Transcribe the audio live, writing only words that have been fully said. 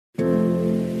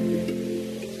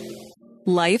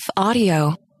Life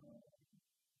Audio.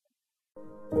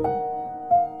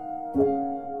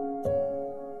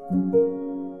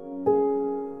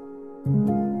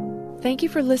 Thank you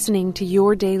for listening to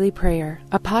Your Daily Prayer,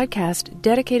 a podcast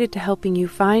dedicated to helping you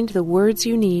find the words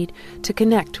you need to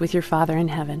connect with your Father in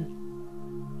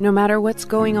heaven. No matter what's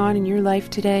going on in your life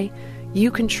today,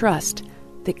 you can trust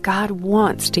that God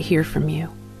wants to hear from you.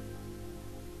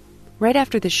 Right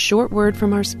after this short word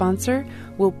from our sponsor,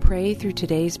 we'll pray through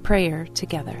today's prayer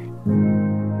together.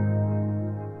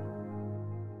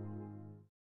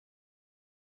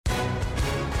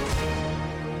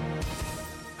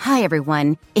 Hi,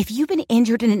 everyone. If you've been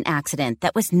injured in an accident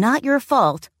that was not your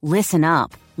fault, listen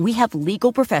up. We have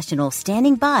legal professionals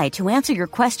standing by to answer your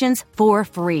questions for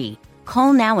free.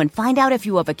 Call now and find out if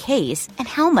you have a case and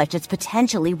how much it's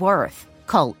potentially worth.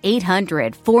 Call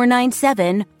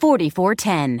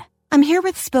 800-497-4410. I'm here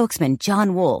with spokesman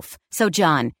John Wolf. So,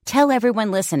 John, tell everyone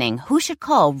listening who should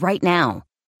call right now.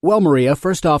 Well, Maria,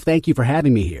 first off, thank you for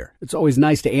having me here. It's always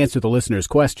nice to answer the listeners'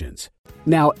 questions.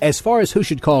 Now, as far as who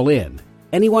should call in,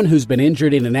 anyone who's been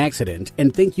injured in an accident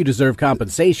and think you deserve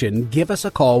compensation, give us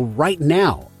a call right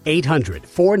now.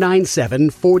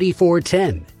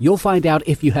 800-497-4410. You'll find out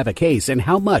if you have a case and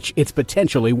how much it's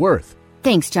potentially worth.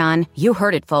 Thanks, John. You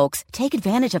heard it, folks. Take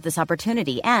advantage of this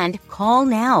opportunity and call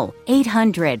now.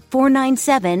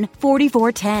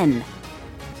 800-497-4410.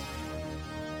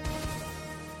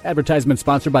 Advertisement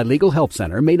sponsored by Legal Help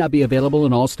Center. May not be available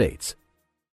in all states.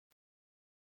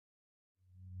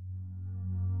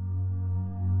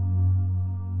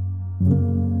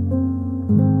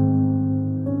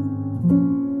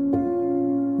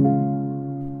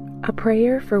 A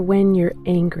Prayer for When You're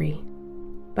Angry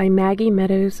by Maggie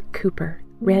Meadows Cooper,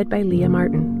 read by Leah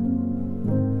Martin.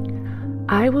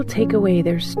 I will take away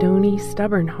their stony,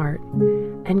 stubborn heart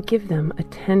and give them a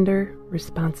tender,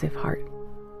 responsive heart.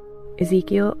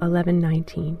 Ezekiel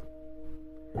 11:19.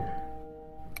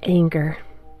 Anger.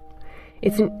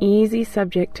 It's an easy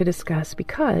subject to discuss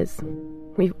because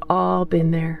we've all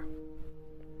been there.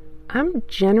 I'm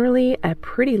generally a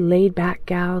pretty laid-back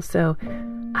gal, so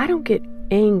I don't get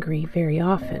angry very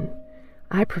often.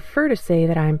 I prefer to say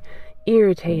that I'm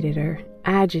irritated or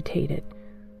agitated,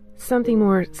 something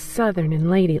more southern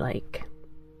and ladylike.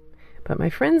 But my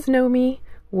friends know me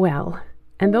well,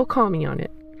 and they'll call me on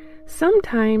it.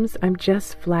 Sometimes I'm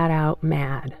just flat out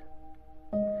mad.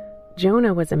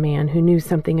 Jonah was a man who knew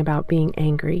something about being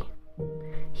angry.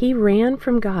 He ran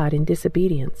from God in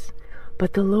disobedience,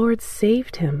 but the Lord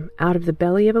saved him out of the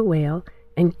belly of a whale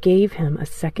and gave him a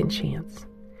second chance.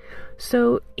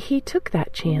 So he took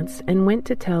that chance and went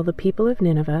to tell the people of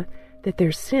Nineveh that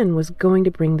their sin was going to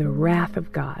bring the wrath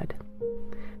of God.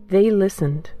 They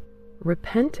listened,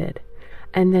 repented,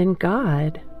 and then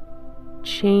God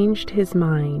changed his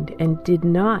mind and did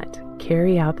not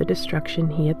carry out the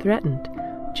destruction he had threatened.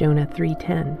 Jonah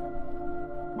 3:10.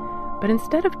 But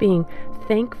instead of being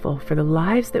thankful for the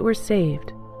lives that were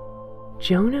saved,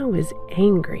 Jonah was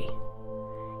angry.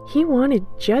 He wanted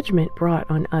judgment brought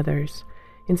on others,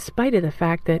 in spite of the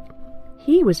fact that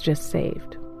he was just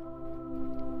saved.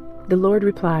 The Lord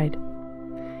replied,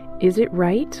 "Is it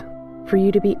right for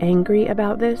you to be angry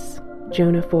about this?"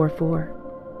 Jonah 4:4.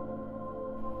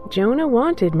 Jonah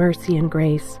wanted mercy and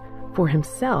grace for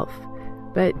himself,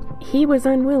 but he was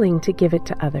unwilling to give it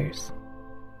to others.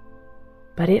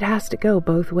 But it has to go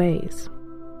both ways.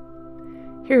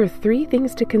 Here are 3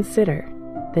 things to consider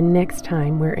the next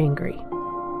time we're angry.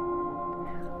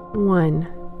 1.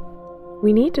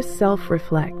 We need to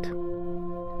self-reflect.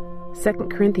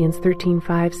 2 Corinthians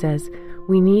 13:5 says,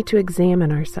 we need to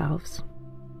examine ourselves.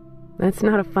 That's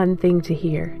not a fun thing to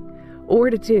hear or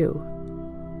to do,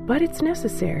 but it's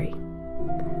necessary.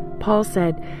 Paul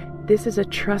said, this is a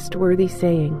trustworthy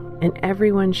saying, and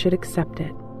everyone should accept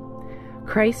it.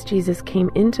 Christ Jesus came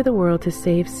into the world to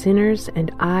save sinners,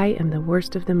 and I am the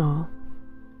worst of them all.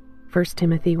 1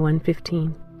 Timothy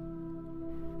 1:15.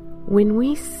 When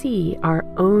we see our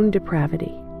own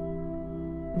depravity,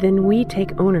 then we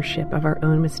take ownership of our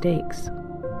own mistakes.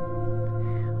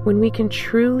 When we can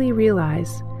truly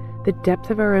realize the depth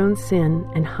of our own sin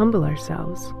and humble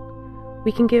ourselves,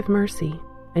 we can give mercy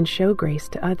and show grace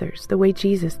to others the way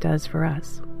Jesus does for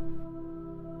us.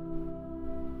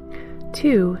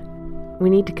 2,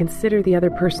 we need to consider the other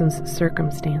person's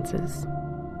circumstances.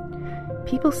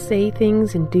 People say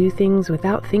things and do things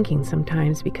without thinking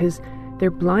sometimes because they're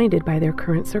blinded by their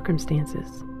current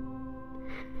circumstances.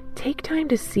 Take time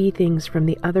to see things from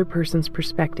the other person's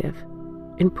perspective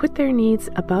and put their needs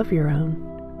above your own.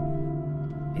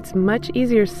 It's much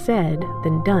easier said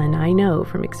than done, I know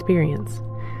from experience,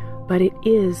 but it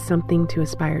is something to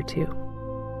aspire to.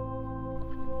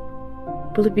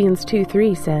 Philippians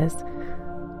 2:3 says,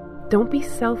 "Don't be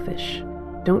selfish.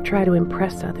 Don't try to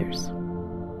impress others.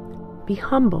 Be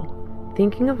humble,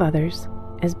 thinking of others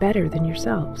as better than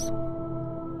yourselves."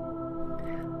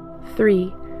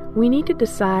 3, we need to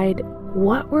decide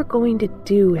what we're going to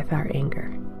do with our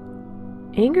anger.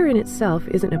 Anger in itself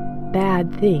isn't a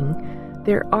bad thing.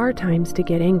 There are times to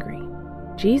get angry.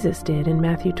 Jesus did in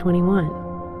Matthew 21.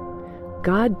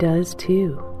 God does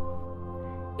too.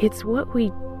 It's what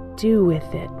we do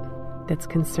with it that's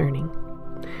concerning.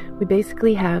 We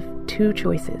basically have two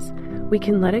choices. We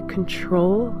can let it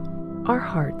control our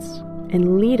hearts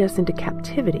and lead us into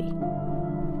captivity,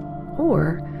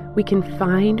 or we can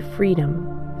find freedom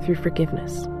through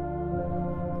forgiveness.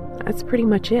 That's pretty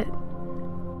much it.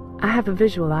 I have a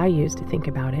visual I use to think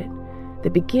about it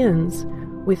that begins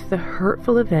with the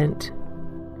hurtful event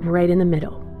right in the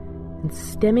middle. And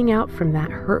stemming out from that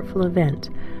hurtful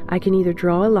event, I can either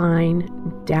draw a line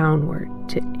downward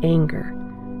to anger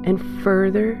and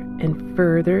further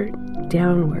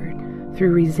downward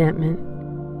through resentment,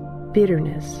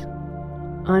 bitterness,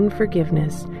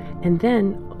 unforgiveness, and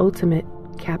then ultimate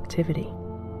captivity.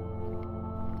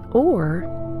 Or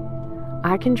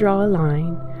I can draw a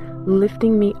line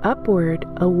lifting me upward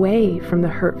away from the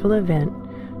hurtful event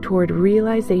toward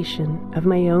realization of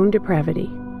my own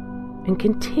depravity, and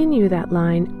continue that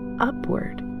line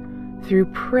upward through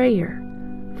prayer,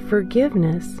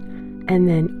 forgiveness, and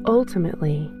then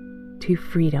ultimately to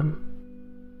freedom.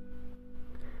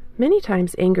 Many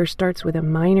times anger starts with a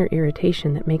minor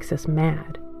irritation that makes us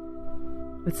mad,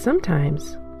 but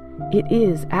sometimes it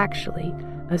is actually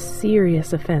a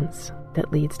serious offense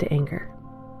that leads to anger.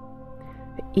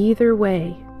 Either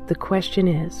way, the question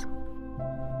is,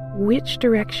 which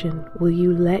direction will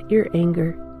you let your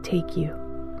anger take you?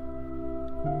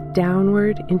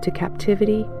 Downward into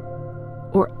captivity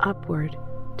or upward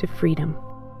to freedom?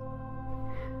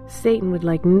 Satan would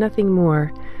like nothing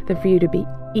more than for you to be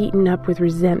eaten up with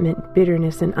resentment,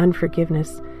 bitterness, and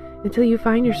unforgiveness until you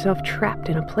find yourself trapped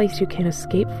in a place you can't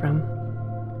escape from.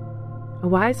 A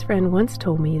wise friend once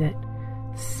told me that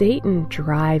Satan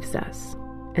drives us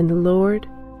and the Lord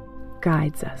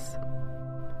guides us.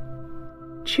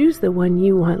 Choose the one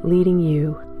you want leading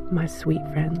you, my sweet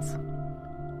friends.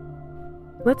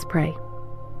 Let's pray.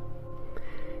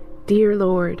 Dear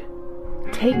Lord,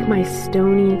 take my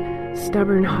stony,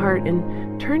 stubborn heart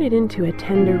and turn it into a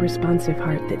tender, responsive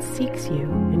heart that seeks you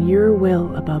and your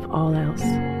will above all else.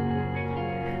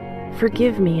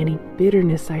 Forgive me any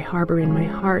bitterness I harbor in my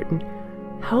heart and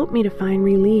help me to find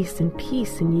release and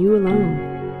peace in you alone.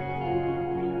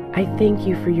 I thank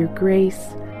you for your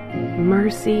grace,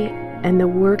 mercy, and the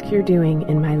work you're doing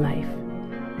in my life.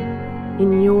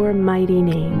 In your mighty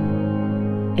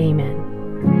name, amen.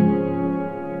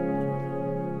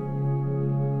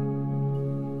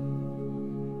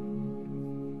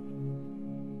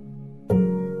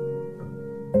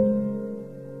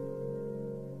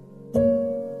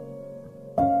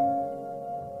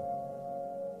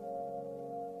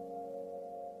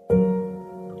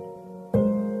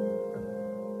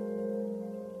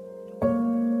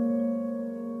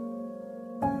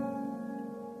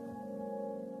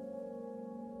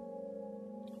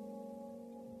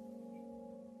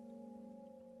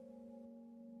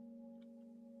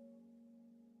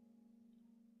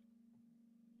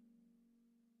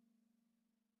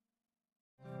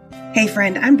 Hey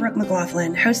friend, I'm Brooke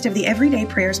McLaughlin, host of the Everyday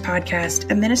Prayers podcast,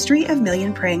 a ministry of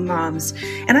million praying moms,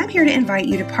 and I'm here to invite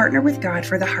you to partner with God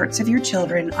for the hearts of your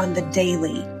children on the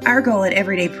daily. Our goal at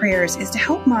Everyday Prayers is to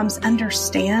help moms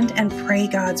understand and pray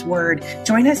God's Word.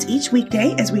 Join us each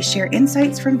weekday as we share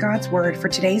insights from God's Word for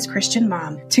today's Christian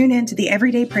mom. Tune in to the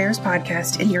Everyday Prayers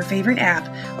podcast in your favorite app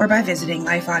or by visiting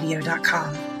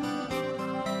lifeaudio.com.